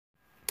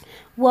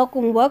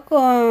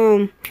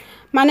Welcome.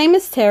 My name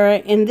is Tara,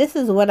 and this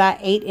is what I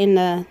ate in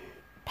the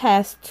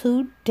past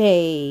 2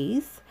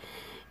 days.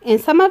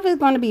 And some of it's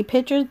going to be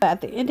pictures, but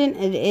at the end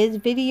it is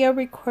video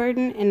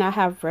recording, and I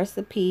have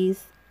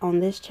recipes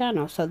on this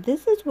channel. So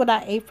this is what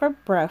I ate for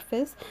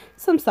breakfast.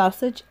 Some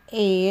sausage,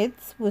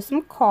 eggs with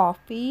some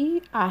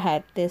coffee. I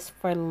had this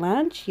for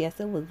lunch. Yes,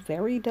 it was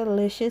very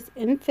delicious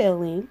and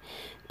filling.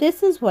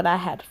 This is what I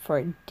had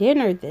for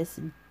dinner this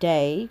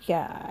day,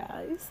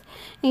 guys.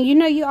 And you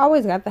know, you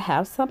always got to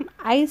have some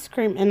ice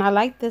cream. And I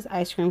like this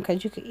ice cream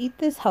because you can eat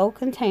this whole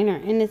container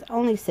and it's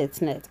only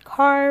 6 net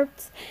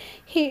carbs.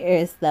 Here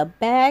is the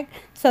bag.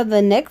 So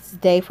the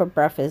next day for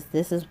breakfast,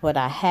 this is what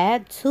I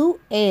had. 2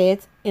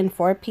 eggs and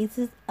 4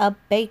 pieces of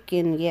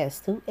bacon. Yes,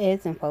 2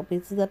 eggs and 4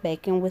 pieces of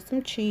bacon with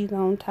some cheese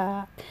on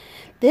top.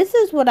 This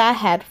is what I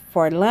had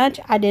for lunch.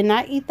 I did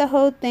not eat the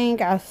whole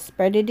thing. I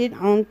spreaded it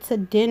onto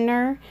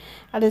dinner.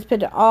 I just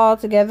put it all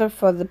together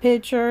for the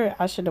picture.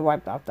 I should have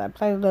wiped off that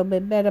plate a little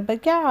bit better,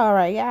 but y'all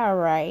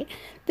alright.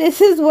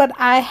 This is what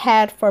I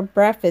had for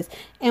breakfast.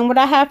 And what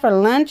I had for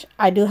lunch,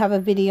 I do have a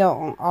video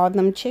on all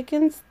them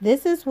chickens.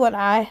 This is what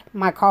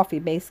my coffee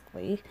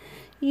basically,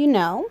 you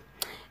know.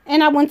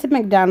 And I went to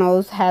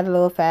McDonald's, had a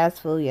little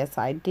fast food. Yes,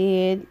 I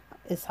did.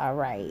 It's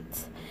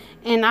alright.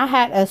 And I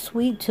had a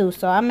sweet tooth,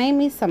 so I made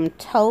me some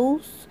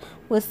toast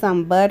with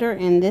some butter,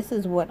 and this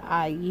is what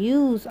I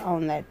use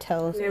on that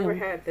toast. Never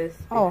had this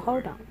before. Oh,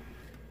 hold on.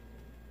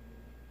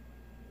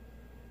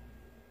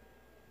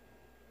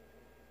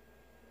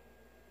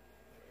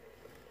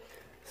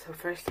 So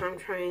first time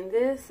trying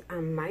this. I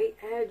might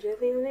add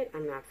jelly on it.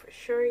 I'm not for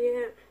sure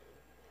yet.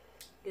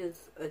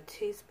 It's a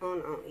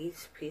teaspoon on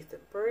each piece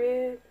of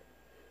bread.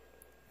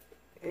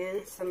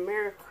 And some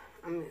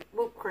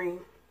whipped cream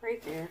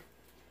right there.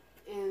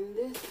 And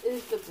this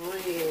is the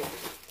bread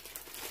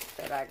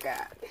that I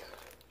got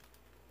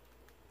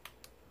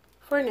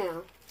for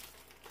now.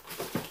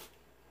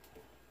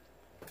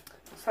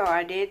 So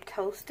I did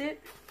toast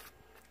it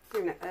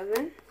in the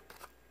oven.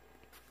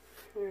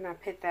 And I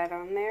put that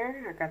on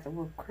there. I got the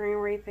whipped cream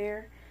right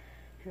there.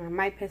 And I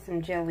might put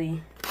some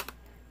jelly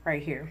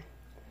right here.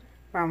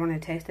 But I want to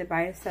taste it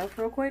by itself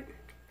real quick.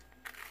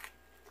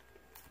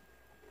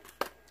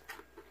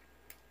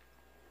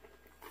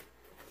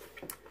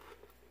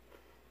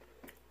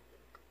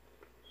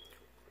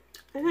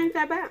 It ain't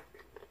that bad.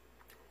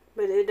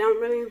 But it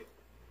don't really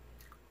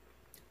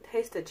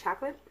taste the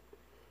chocolate.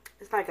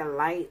 It's like a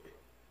light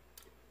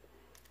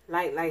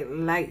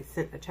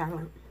scent of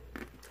chocolate.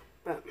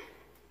 But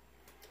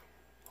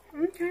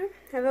okay,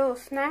 a little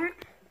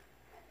snack.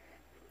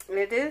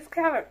 It is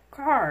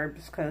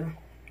carbs, because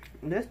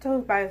this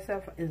toast by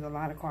itself is a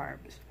lot of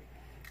carbs.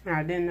 And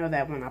I didn't know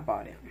that when I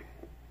bought it.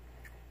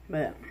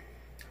 But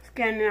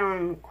scanning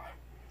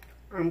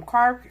on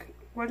carb,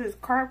 what is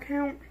carb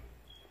count?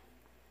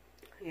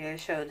 Yeah,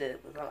 it showed that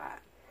it was a lot.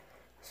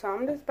 So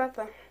I'm just about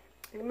to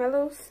get my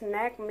little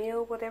snack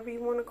meal, whatever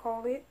you want to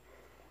call it.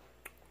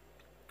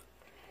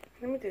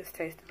 Let me just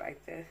taste it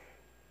like this.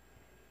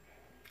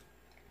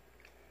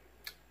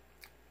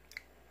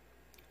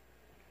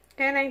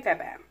 It ain't that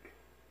bad.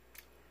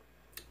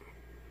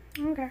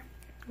 Okay,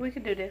 we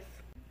could do this.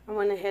 I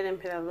went ahead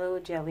and put a little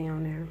jelly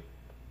on there.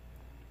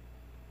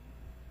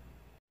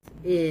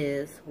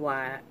 Is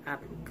why I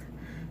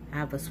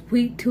have a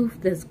sweet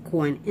tooth that's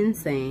going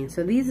insane.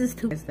 So these is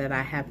 2 that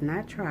I have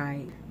not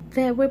tried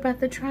that we're about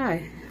to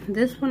try.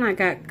 This one I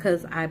got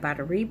because I bought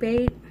a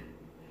rebate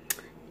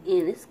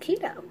and it's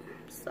keto.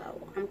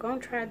 So I'm going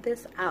to try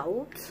this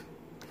out.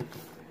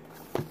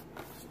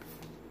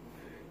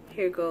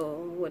 Here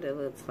go what it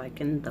looks like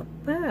in the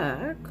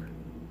back.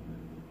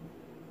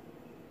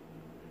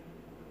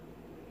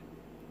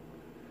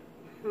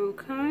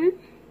 Okay.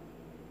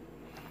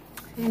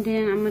 And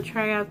then I'm going to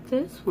try out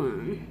this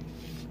one.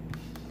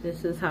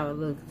 This is how it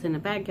looks in the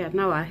back. Y'all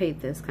know I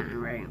hate this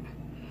kind, right?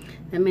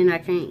 That means I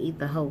can't eat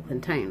the whole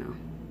container.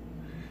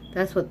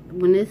 That's what,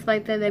 when it's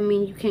like that, that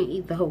means you can't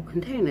eat the whole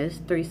container. It's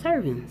 3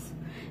 servings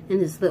in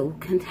this little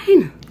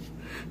container.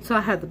 So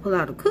I had to pull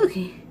out a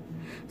cookie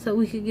so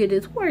we could get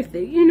it worth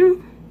it, you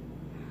know?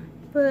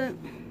 But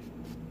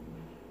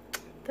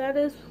that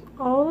is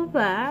all of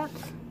that.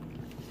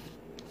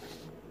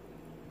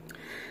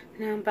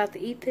 Now I'm about to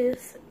eat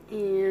this,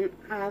 and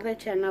I'll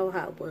let y'all know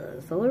how it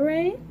was.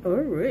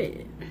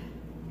 Alright?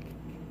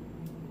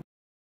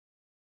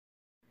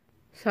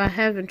 So I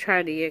haven't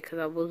tried it yet because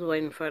I was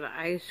waiting for the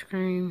ice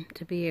cream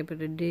to be able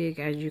to dig.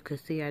 As you can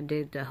see, I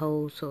did the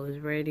hole so it's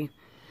ready.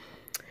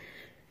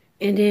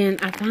 And then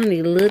I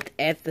finally looked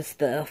at the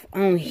stuff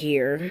on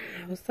here.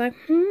 I was like,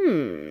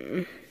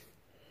 I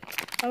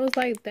was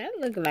like, that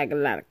looked like a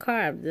lot of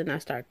carbs. Then I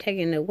started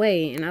taking it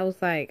away, and I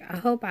was like, I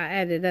hope I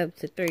added up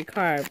to 3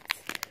 carbs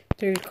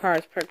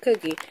per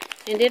cookie.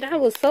 And then I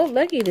was so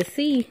lucky to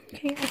see,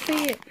 can y'all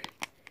see it?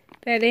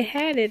 That it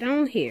had it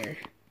on here.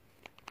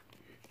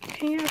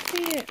 Can y'all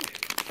see it?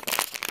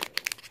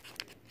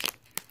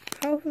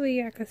 Hopefully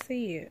y'all can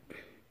see it.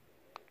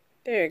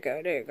 There you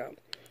go.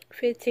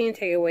 15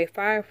 take away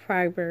 5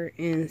 fiber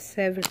and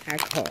 7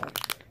 alcohol.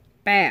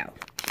 Bow.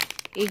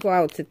 equal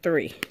out to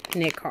 3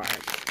 net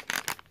carbs.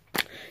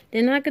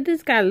 Then I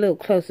just got a little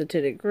closer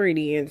to the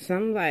ingredients.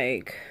 I'm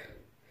like,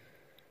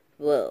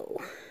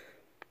 whoa.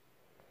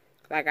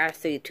 Like I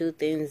see 2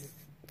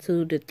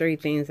 to 3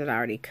 things that I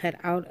already cut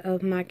out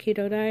of my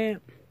keto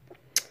diet.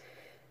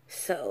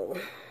 So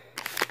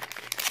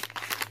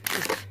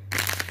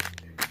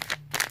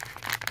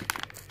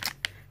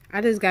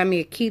I just got me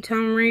a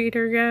ketone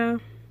reader, y'all.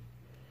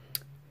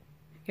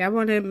 Y'all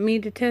wanted me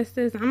to test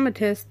this? I'm gonna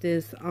test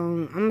this.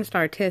 I'm gonna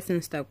start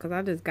testing stuff because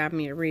I just got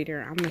me a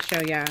reader. I'm gonna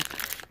show y'all.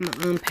 I'm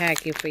gonna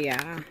unpack it for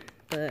y'all.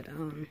 But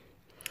I'm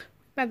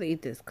about to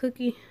eat this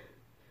cookie,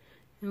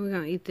 and we're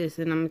gonna eat this,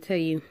 and I'm gonna tell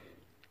you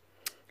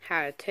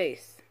how it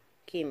tastes.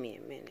 Give me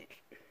a minute.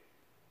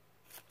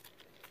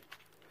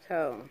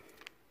 So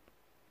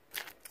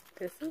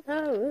this is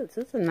how it looks.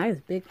 It's a nice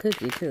big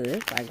cookie too.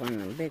 It's like one of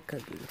them big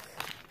cookies.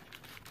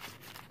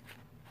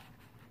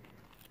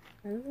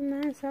 It's a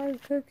nice size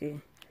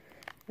cookie.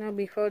 Now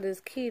before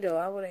this keto,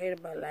 I would have ate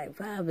about like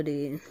 5 of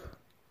these.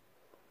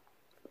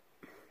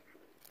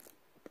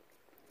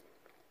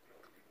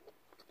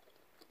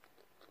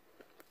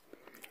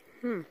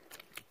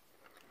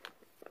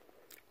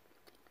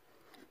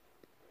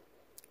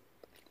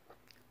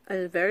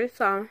 It's very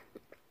soft.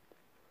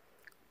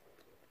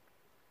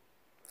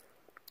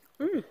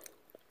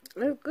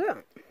 It's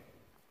good.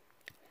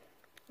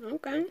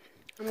 Okay.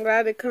 I'm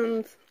glad it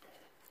comes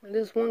with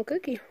this one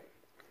cookie.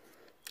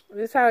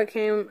 This is how it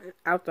came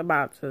out the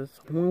box. It's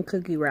one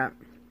cookie wrap.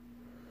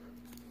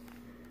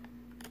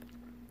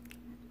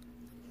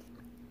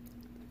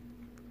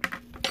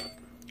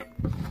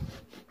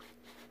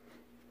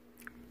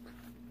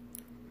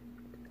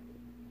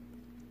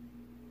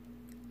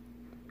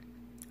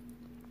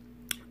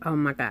 Oh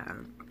my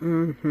God.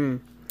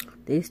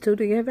 These 2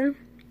 together.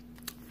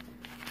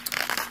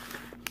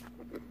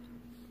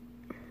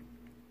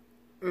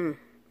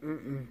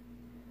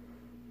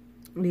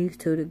 These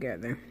 2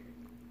 together.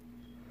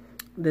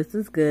 This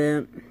is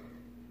good.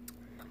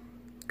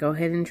 Go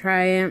ahead and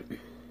try it.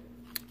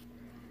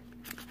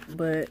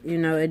 But, you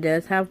know, it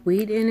does have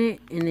wheat in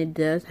it. And it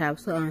does have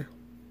some.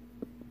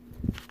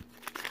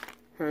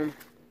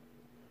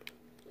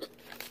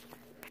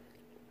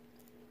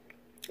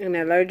 An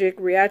allergic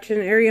reaction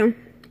area.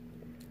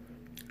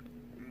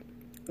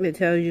 It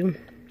tells you.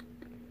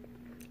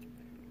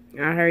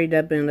 I hurried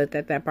up and looked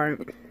at that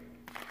part.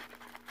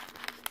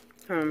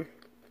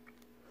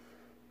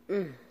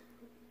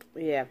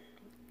 Yeah.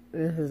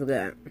 This is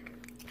good.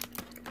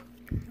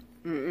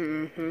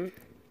 So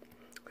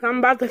I'm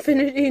about to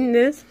finish eating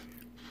this.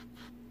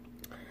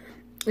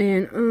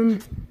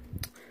 And,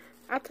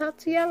 I'll talk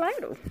to y'all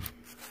later.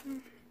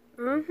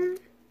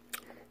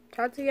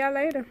 Talk to y'all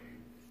later.